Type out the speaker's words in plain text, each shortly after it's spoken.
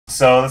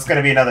so that's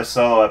gonna be another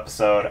solo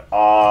episode.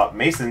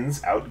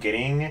 Mason's out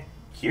getting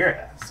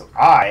Kira, so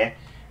I'm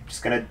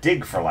just gonna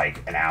dig for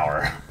like an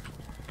hour.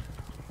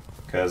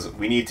 Because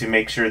we need to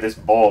make sure this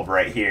bulb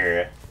right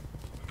here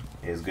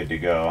is good to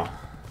go.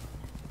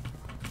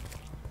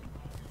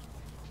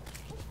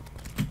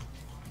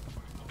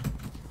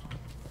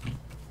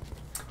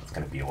 It's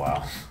gonna be a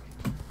while.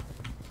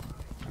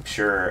 I'm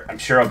sure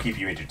I'll keep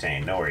you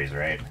entertained. No worries,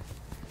 right?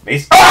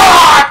 Mason.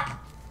 Ah!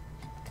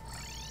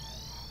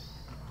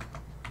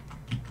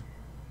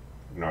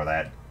 Ignore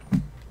that.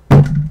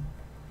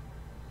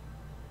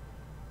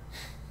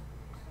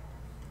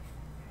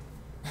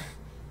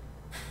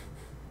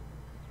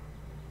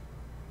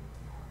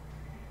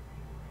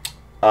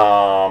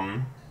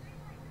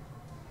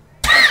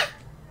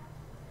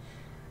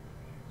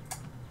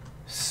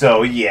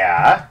 So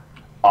yeah.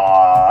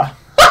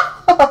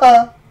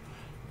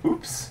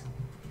 Oops.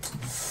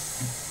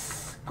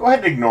 Go ahead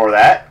and ignore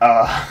that.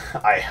 Oh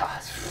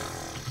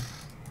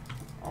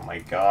my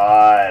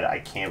god, I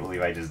can't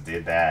believe I just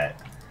did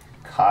that.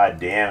 God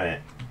damn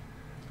it.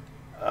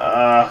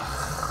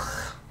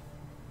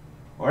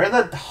 Where are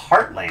the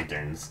heart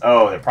lanterns?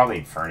 Oh, they're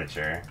probably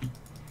furniture.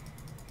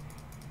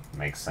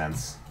 Makes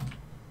sense.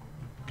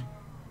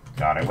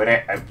 God,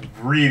 I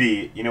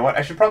really... You know what?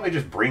 I should probably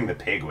just bring the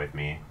pig with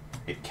me.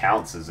 It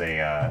counts as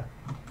a,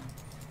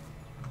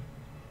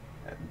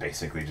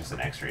 basically just an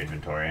extra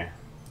inventory.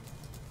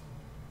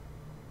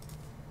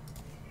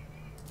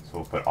 So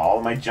we'll put all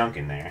of my junk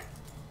in there,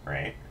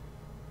 right?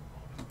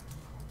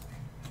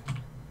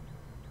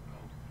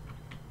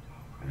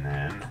 And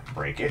then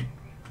break it.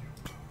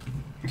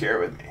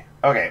 Carry it with me.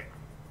 Okay.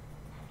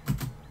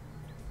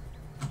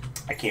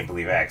 I can't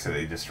believe I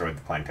accidentally destroyed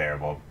the planetary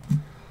bulb.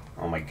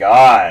 Oh my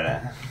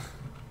god.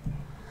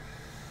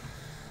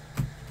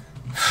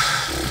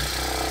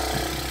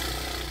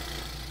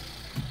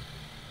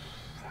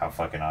 How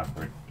fucking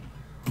awkward.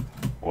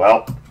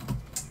 Well,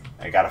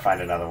 I gotta find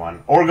another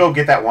one. Or go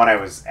get that one I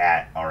was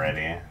at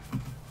already.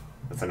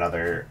 That's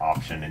another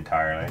option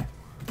entirely.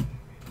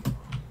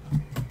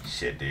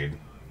 Shit, dude.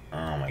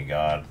 Oh my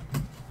god.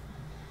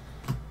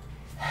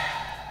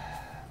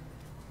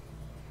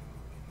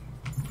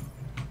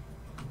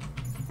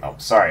 Oh,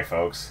 sorry,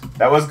 folks.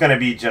 That was gonna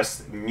be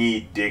just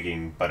me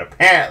digging, but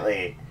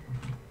apparently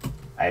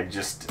I'm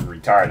just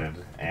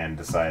retarded and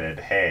decided,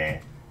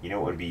 hey, you know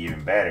what would be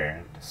even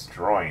better?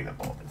 Destroying the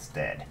bulb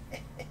instead.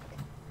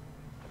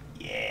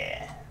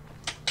 Yeah.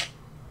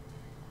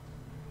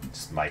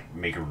 Just like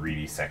make a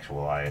really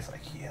sexualized,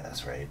 like, yeah,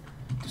 that's right.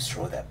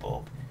 Destroy that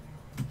bulb.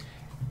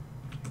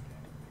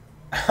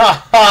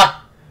 Ha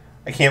ha!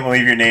 I can't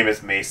believe your name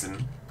is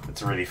Mason.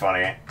 That's really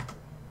funny.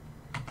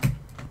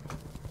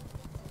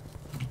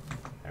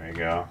 There we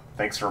go.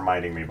 Thanks for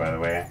reminding me, by the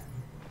way.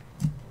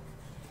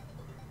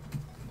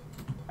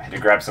 I had to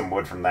grab some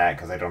wood from that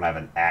because I don't have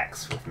an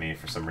axe with me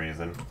for some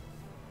reason.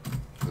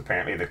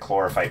 Apparently the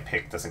chlorophyte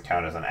pick doesn't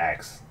count as an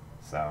axe,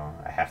 so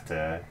I have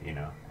to, you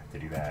know, have to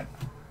do that.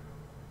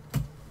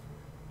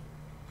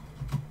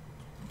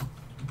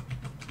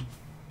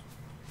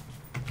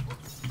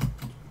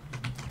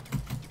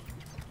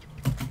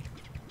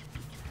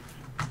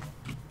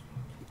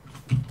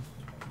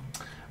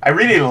 I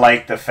really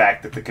like the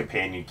fact that the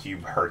companion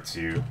cube hurts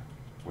you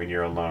when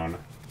you're alone.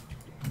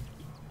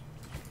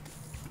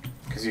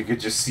 Because you could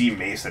just see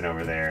Mason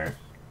over there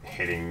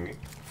hitting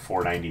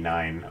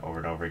 499 over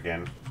and over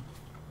again.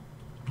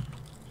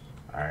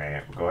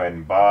 Alright, we'll go ahead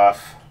and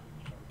buff.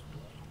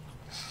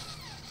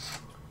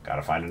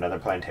 Gotta find another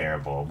planetary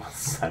bulb.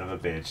 Son of a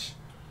bitch.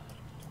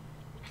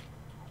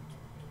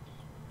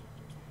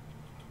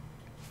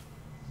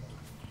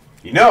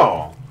 You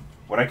know,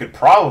 what I could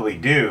probably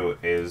do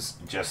is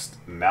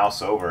just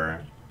mouse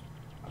over.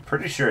 I'm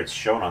pretty sure it's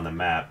shown on the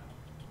map.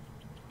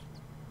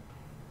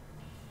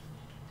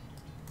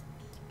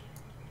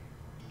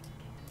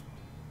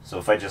 So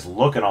if I just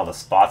look at all the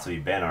spots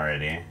we've been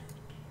already.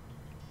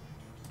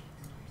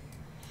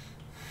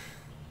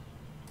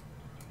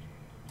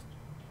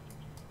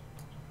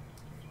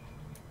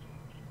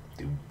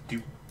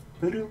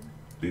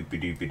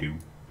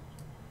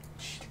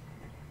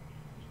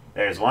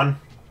 There's one.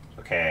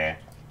 Okay.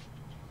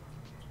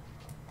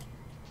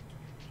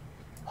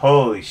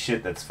 Holy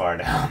shit, that's far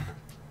down.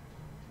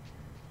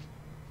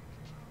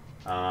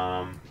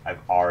 I've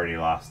already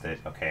lost it.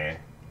 Okay.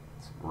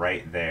 It's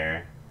right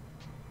there.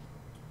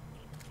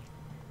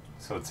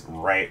 So it's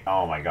right...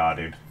 Oh my god,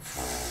 dude.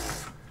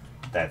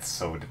 That's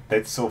so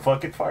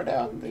fucking far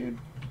down, dude.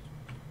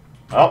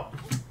 Well,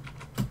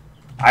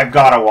 I've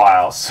got a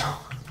while, so...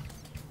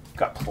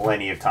 Got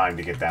plenty of time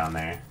to get down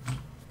there.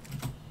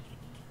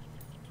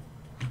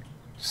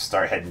 Just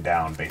start heading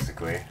down,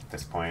 basically, at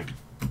this point.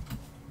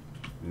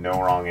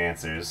 No wrong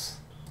answers.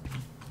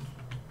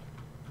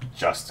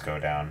 Just go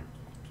down.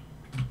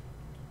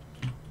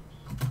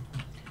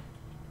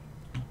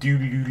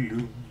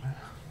 Doo-doo-doo-doo.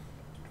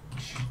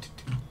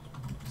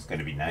 It's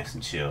gonna be nice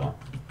and chill.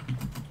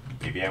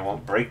 Maybe I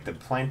won't break the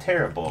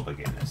planetary bulb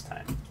again this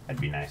time.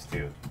 That'd be nice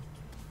too.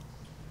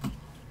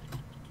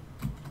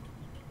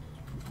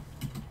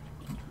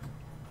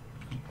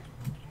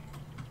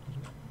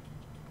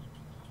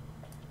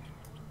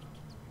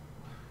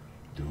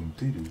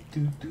 Boom,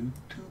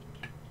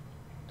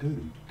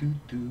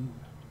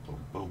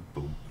 boom,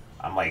 boom.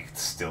 I'm like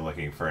still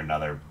looking for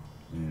another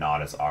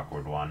not as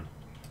awkward one.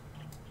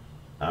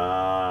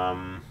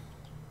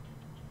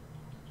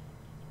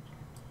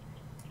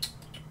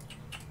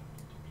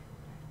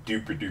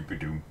 Dooper dooper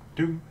doom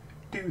doom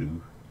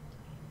doo.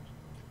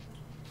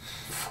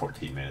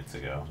 14 minutes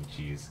ago.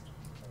 Jeez.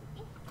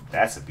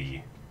 That's a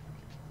B.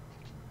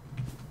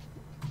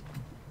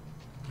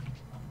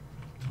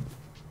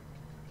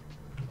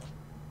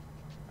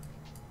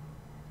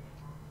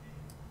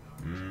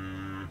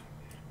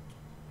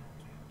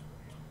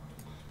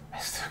 I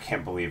still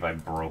can't believe I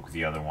broke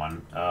the other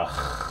one.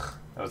 Ugh.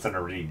 That was in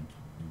a really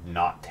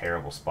not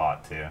terrible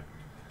spot, too.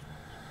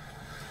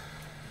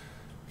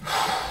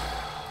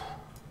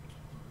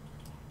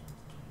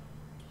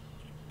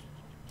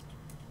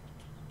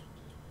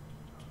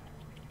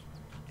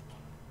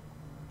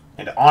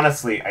 And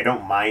honestly, I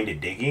don't mind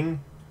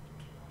digging.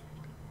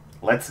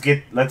 Let's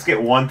get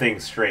one thing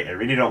straight. I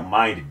really don't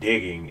mind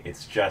digging.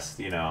 It's just,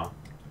 you know,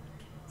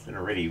 it's in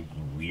a really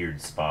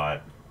weird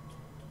spot.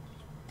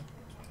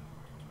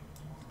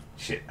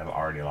 Shit, I've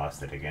already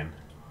lost it again.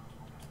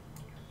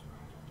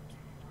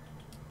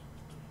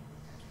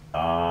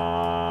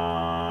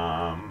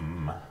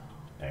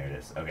 There it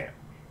is. Okay.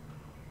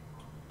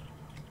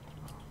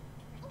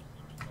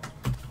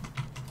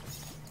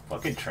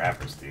 Fucking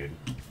trappers, dude.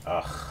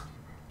 Ugh.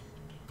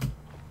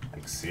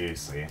 Like,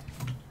 seriously.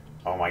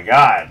 Oh my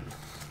god!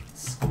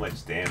 So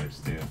much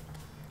damage, dude.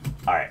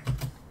 Alright.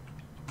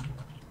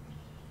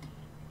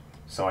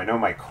 So I know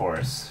my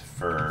course,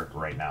 for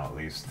right now at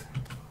least.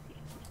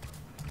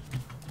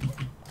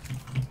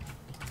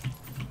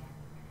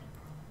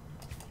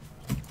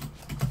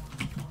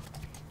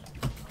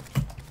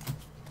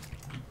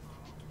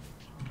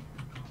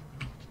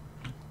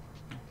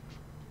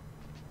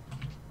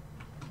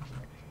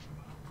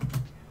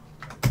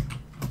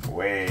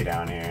 Way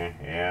down here.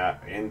 Yeah,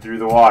 in through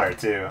the water,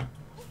 too.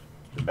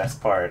 The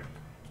best part.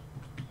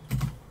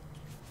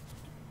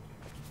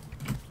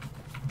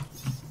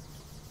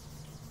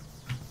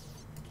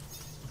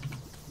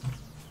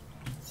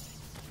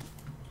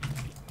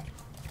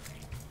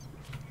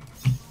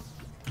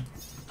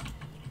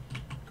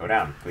 Go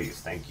down,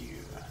 please. Thank you.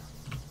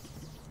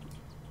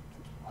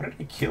 What did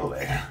I kill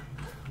there?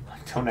 I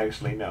don't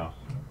actually know.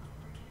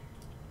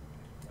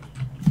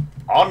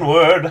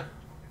 Onward!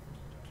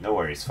 No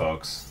worries,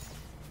 folks.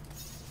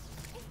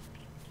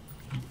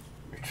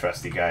 Your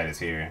trusty guide is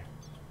here.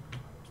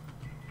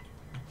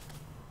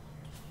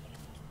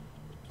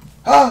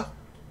 Ah!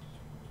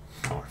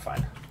 Oh, we're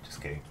fine.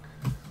 Just kidding.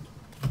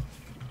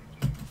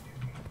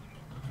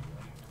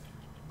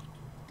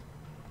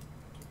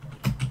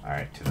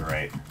 Alright, to the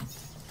right.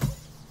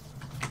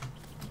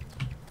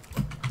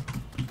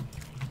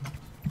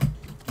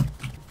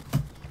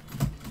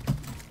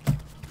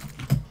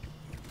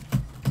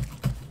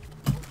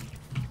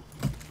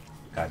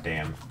 God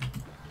damn.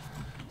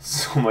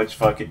 So much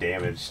fucking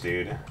damage,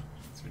 dude.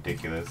 It's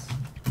ridiculous.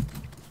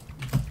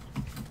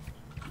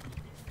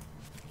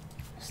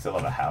 Still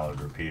have a hallowed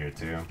repeater,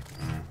 too.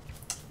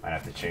 Might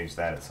have to change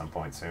that at some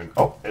point soon.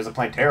 Oh, there's a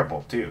planetara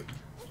bulb, too.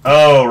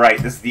 Oh,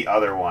 right. This is the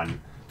other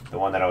one. The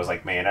one that I was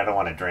like, man, I don't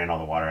want to drain all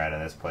the water out of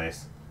this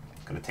place.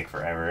 It's going to take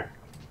forever.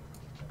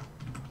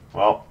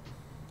 Well,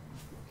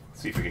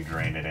 let's see if we can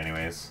drain it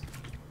anyways.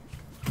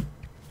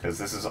 Because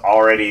this is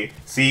already...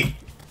 See...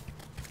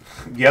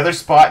 The other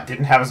spot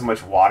didn't have as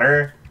much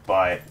water,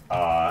 but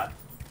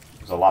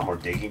there's a lot more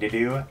digging to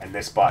do. And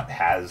this spot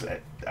has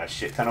a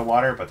shit ton of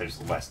water, but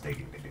there's less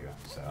digging to do.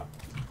 So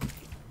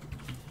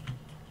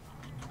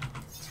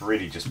it's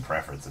really just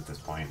preference at this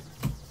point.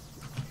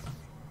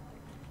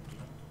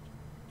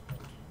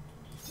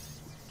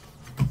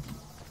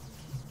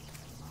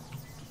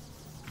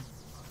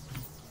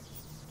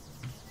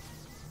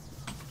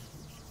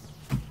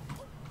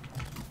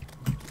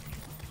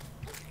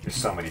 There's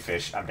so many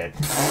fish. I'm dead.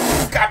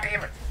 God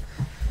damn it.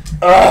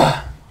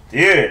 Ugh.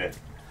 Dude.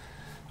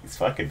 These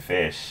fucking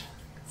fish.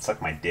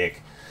 Suck my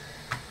dick.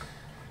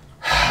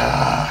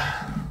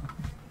 I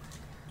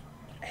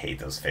hate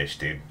those fish,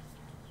 dude.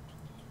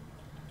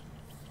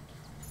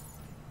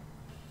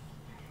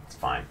 It's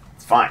fine.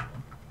 It's fine.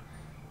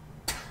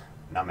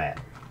 Not mad.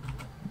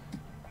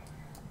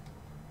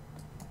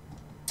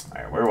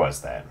 Alright, where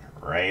was that?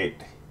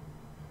 Right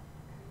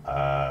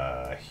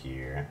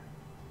here.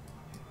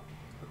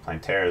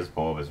 Planetara's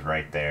bulb is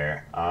right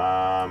there.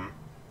 I'm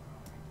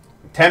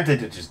tempted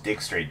to just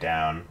dig straight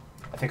down.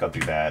 I think I'll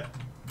do that.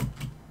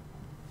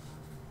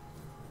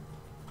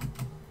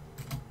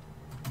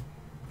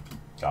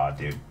 God,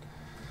 dude.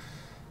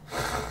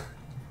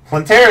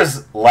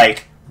 Planetara's,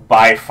 like,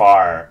 by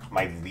far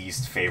my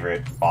least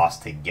favorite boss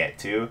to get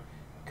to.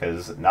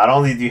 Because not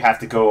only do you have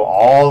to go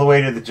all the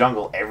way to the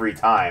jungle every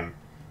time,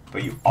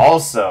 but you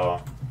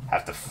also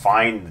have to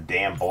find the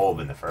damn bulb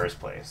in the first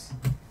place.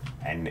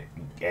 And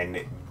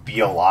be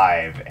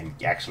alive and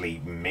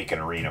actually make an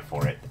arena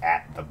for it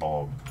at the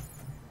bulb.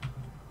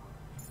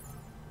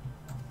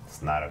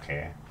 It's not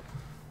okay.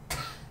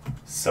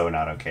 So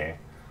not okay.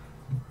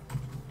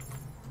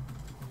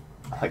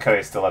 I like how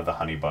I still have the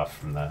honey buff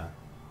from the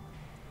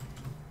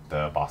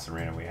boss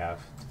arena we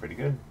have. It's pretty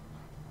good.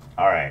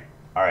 Alright.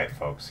 Alright,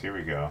 folks. Here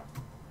we go.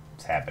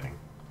 It's happening.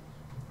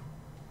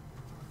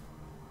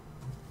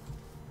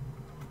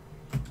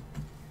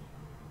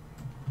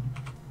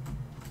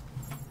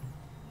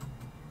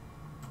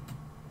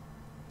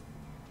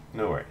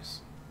 No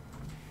worries.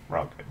 We're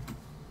all good.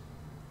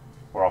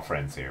 We're all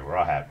friends here. We're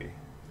all happy.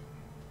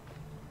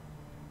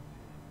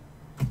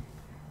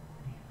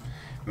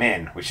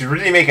 Man, we should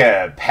really make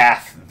a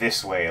path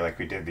this way like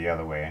we did the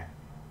other way.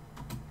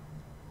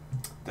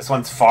 This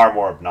one's far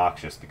more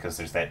obnoxious because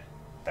there's that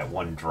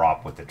one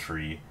drop with the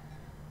tree.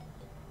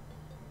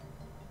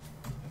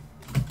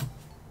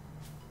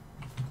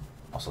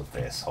 Also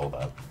this, hold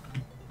up.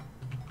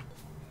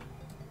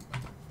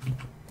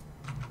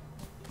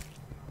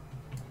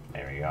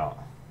 There we go.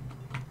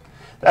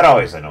 That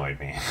always annoyed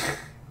me.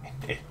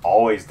 It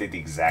always did the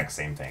exact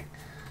same thing.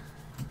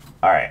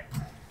 Alright.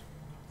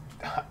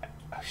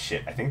 Oh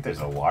shit, I think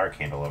there's a water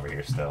candle over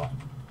here still.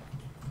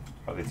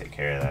 Probably take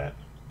care of that.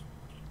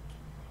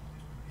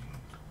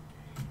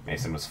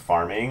 Mason was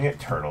farming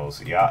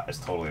turtles. Yeah, it's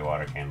totally a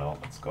water candle.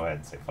 Let's go ahead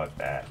and say fuck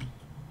that.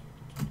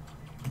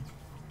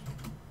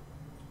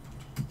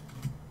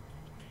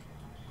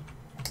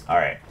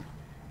 Alright.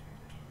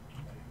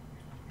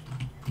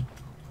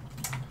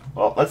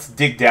 Well, let's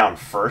dig down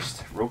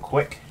first, real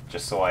quick,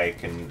 just so I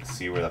can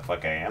see where the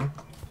fuck I am.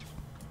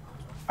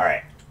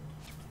 Alright.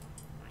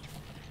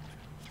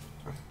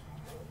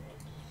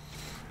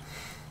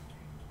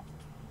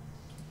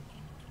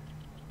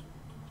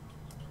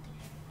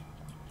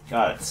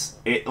 God,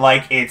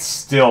 it's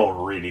still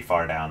really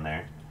far down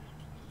there.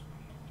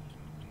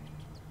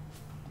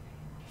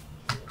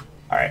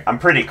 Alright, I'm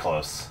pretty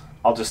close.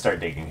 I'll just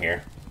start digging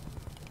here.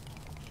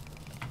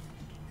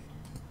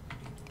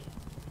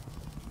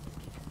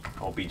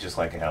 Won't be just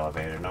like an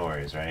elevator, no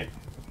worries, right?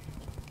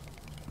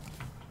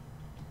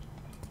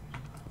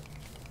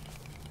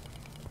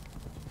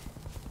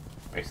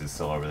 Mason's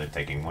still over there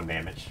taking 1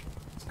 damage.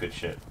 It's good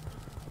shit.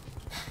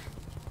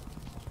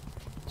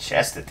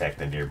 Chest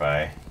detected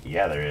nearby.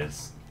 Yeah, there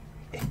is.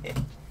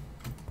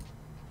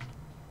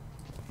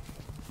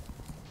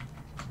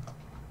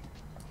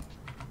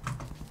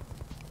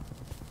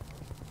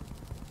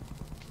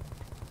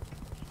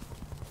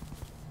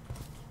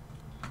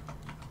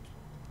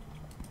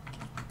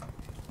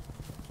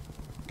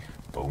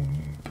 Boom,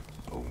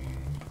 boom,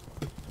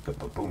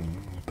 boom, boom.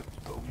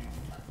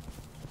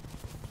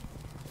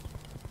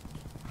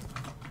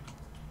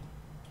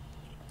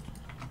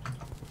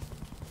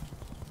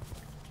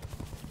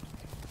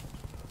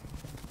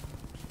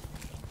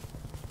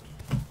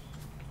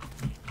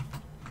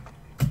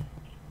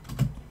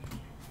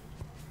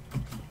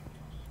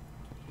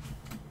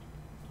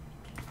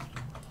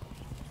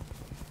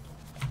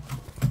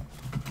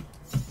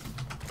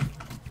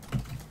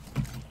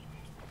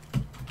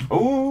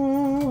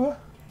 Ooh,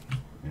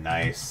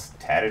 nice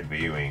tattered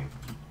viewing.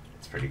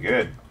 It's pretty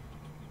good.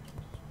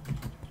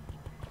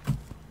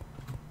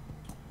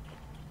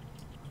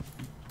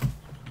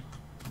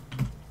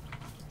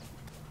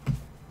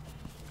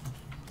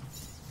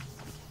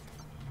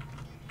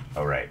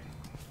 Oh right.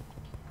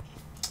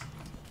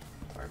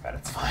 Don't worry about it.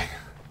 It's fine.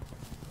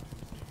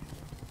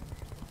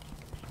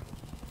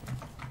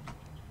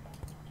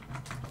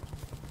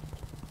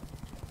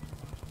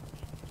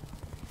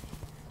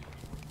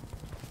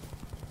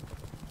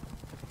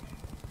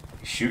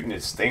 Shooting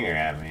his stinger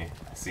at me.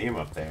 I see him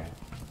up there.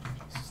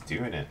 He's just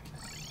doing it.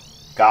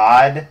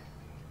 God.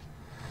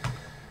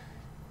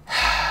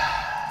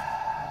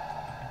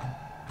 I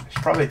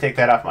should probably take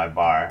that off my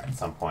bar at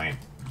some point.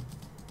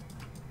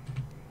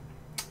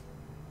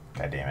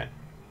 God damn it.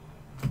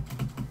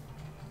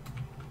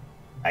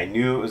 I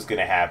knew it was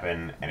gonna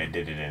happen, and it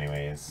did it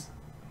anyways.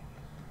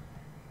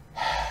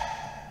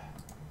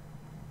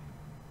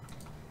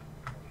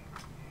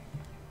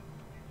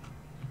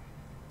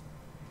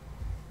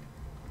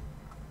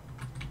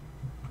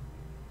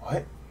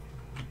 What?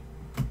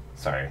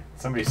 Sorry,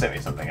 somebody sent me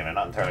something and I'm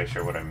not entirely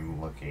sure what I'm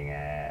looking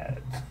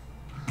at.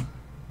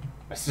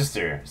 My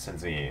sister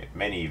sends me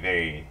many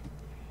very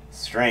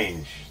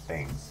strange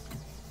things.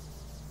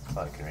 That's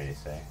all I can really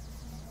say.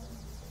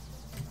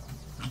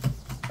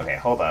 Okay,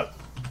 hold up.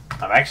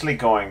 I'm actually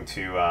going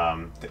to,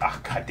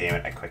 oh, god damn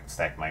it, I quick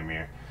stacked my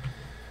mirror.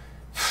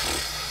 Of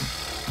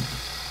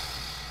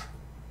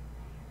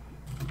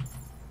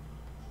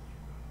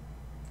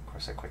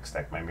course I quick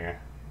stacked my mirror.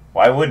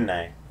 Why wouldn't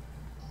I?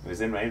 It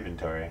was in my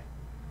inventory.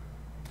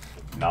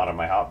 Not on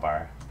my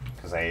hotbar.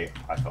 Because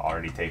I've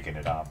already taken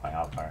it off my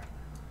hotbar.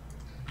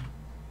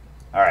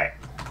 Alright.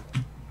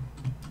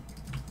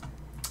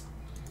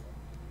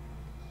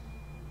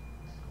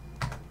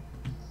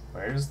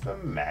 Where's the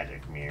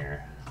magic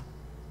mirror?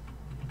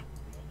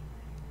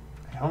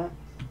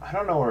 I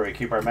don't know where we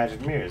keep our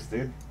magic mirrors,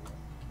 dude.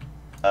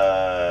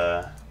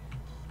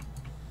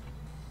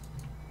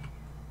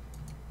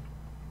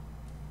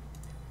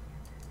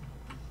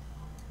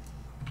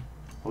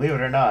 Believe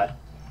it or not,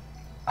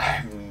 I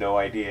have no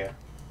idea.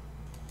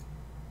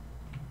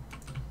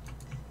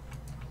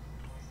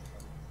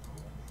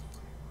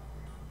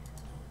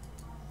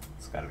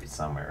 gotta be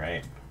somewhere,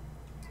 right?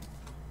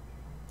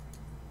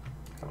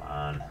 Come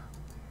on.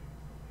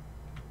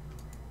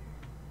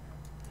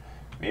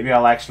 Maybe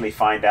I'll actually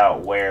find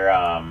out where,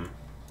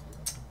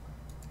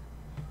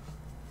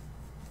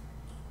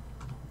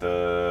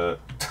 the...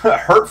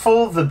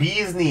 Hurtful the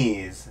bee's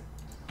knees.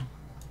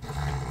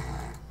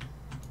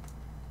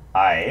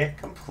 I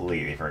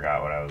completely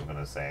forgot what I was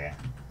gonna say.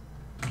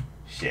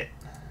 Shit.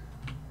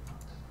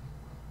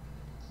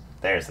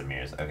 There's the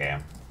mirrors. Okay.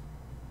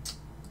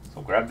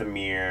 So grab the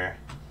mirror.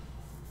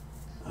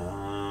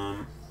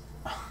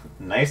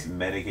 Nice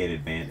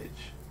medicated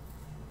bandage.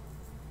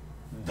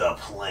 The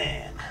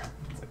plan.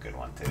 That's a good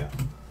one too.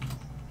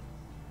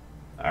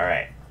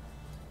 Alright.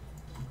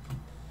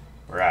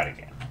 We're out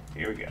again.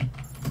 Here we go.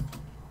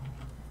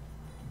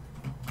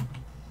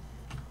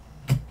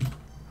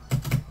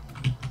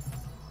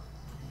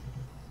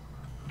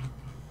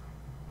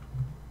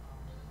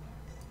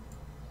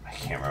 I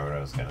can't remember what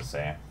I was gonna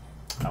say.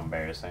 How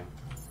embarrassing.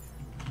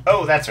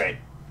 Oh, that's right.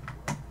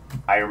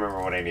 I remember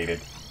what I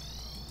needed.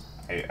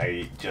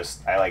 I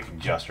just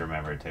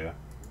remembered too.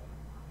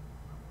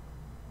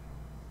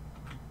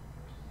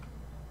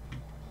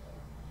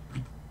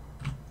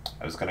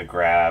 I was gonna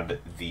grab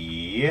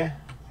the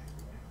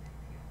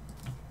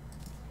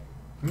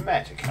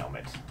magic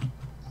helmet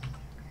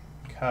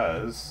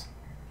because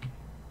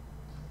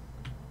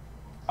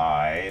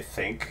I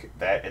think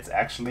that it's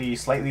actually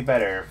slightly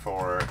better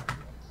for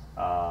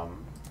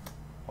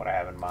what I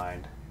have in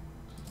mind.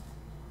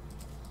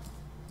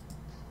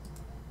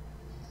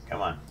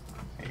 Come on.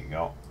 There you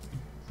go.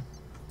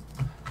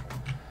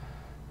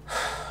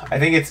 I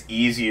think it's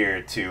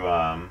easier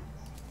to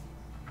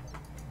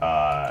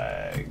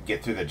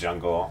get through the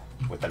jungle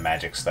with the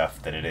magic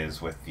stuff than it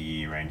is with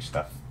the range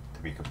stuff,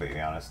 to be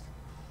completely honest.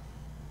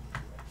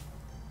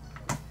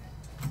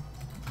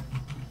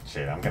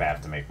 Shit, I'm gonna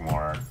have to make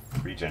more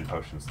regen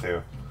potions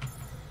too.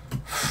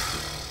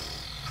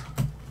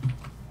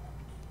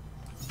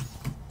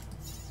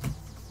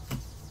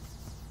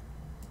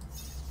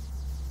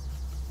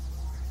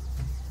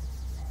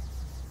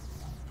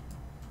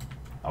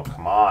 Oh,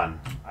 come on.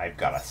 I've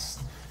got a...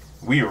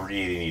 We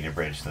really need a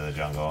bridge to the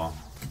jungle.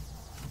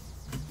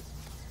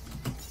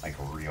 Like,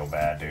 real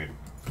bad, dude.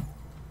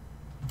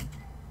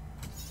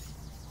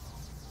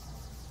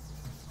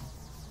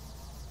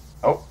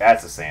 Oh,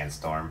 that's a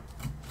sandstorm.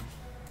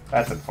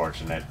 That's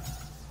unfortunate.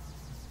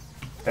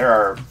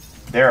 There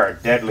are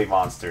deadly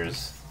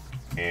monsters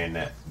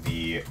in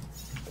the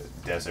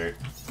desert.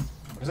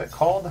 What is it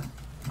called?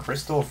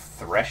 Crystal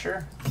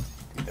Thresher?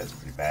 Dude, that's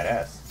pretty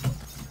badass.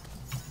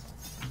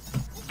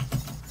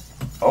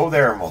 Oh,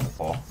 there are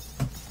multiple.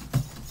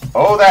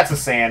 Oh, that's a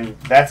sandman.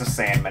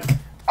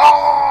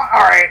 Oh,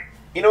 alright.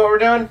 You know what we're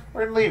doing?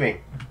 We're leaving.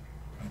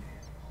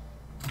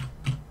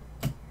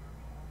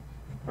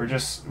 We're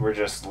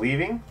just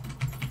leaving.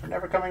 We're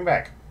never coming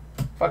back.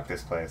 Fuck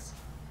this place.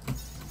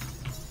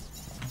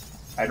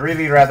 I'd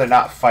really rather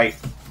not fight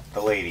the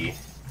lady.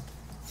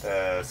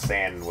 The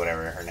sand,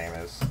 whatever her name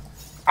is.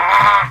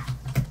 Ah!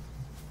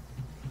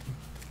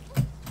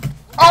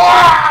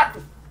 Ah!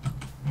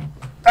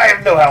 I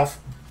have no health.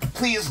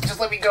 Please, just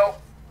let me go.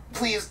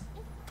 Please.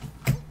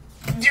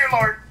 Dear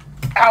Lord.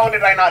 How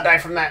did I not die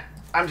from that?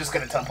 I'm just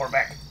gonna teleport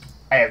back.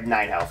 I have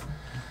 9 health.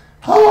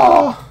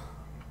 Oh!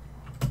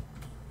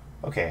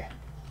 Okay.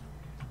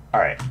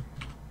 Alright.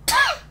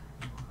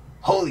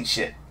 Holy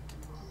shit.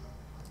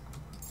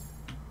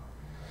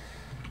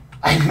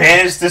 I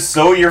managed to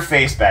sew your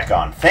face back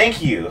on.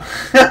 Thank you.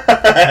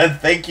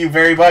 Thank you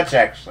very much,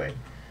 actually.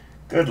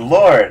 Good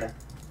Lord.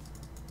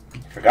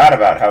 Forgot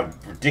about how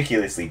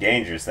ridiculously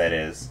dangerous that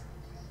is.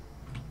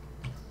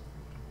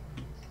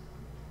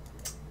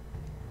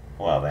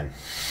 Well then.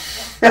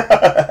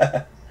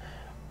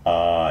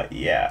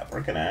 Yeah,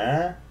 we're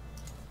gonna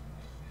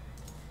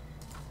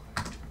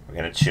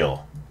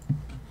chill.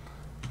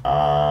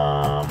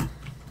 I'm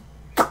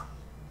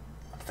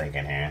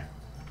thinking here.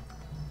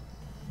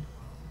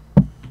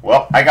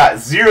 Well, I got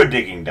 0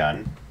 digging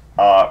done.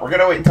 We're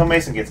gonna wait until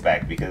Mason gets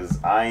back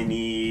because I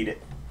need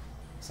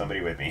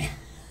somebody with me.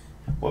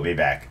 We'll be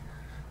back.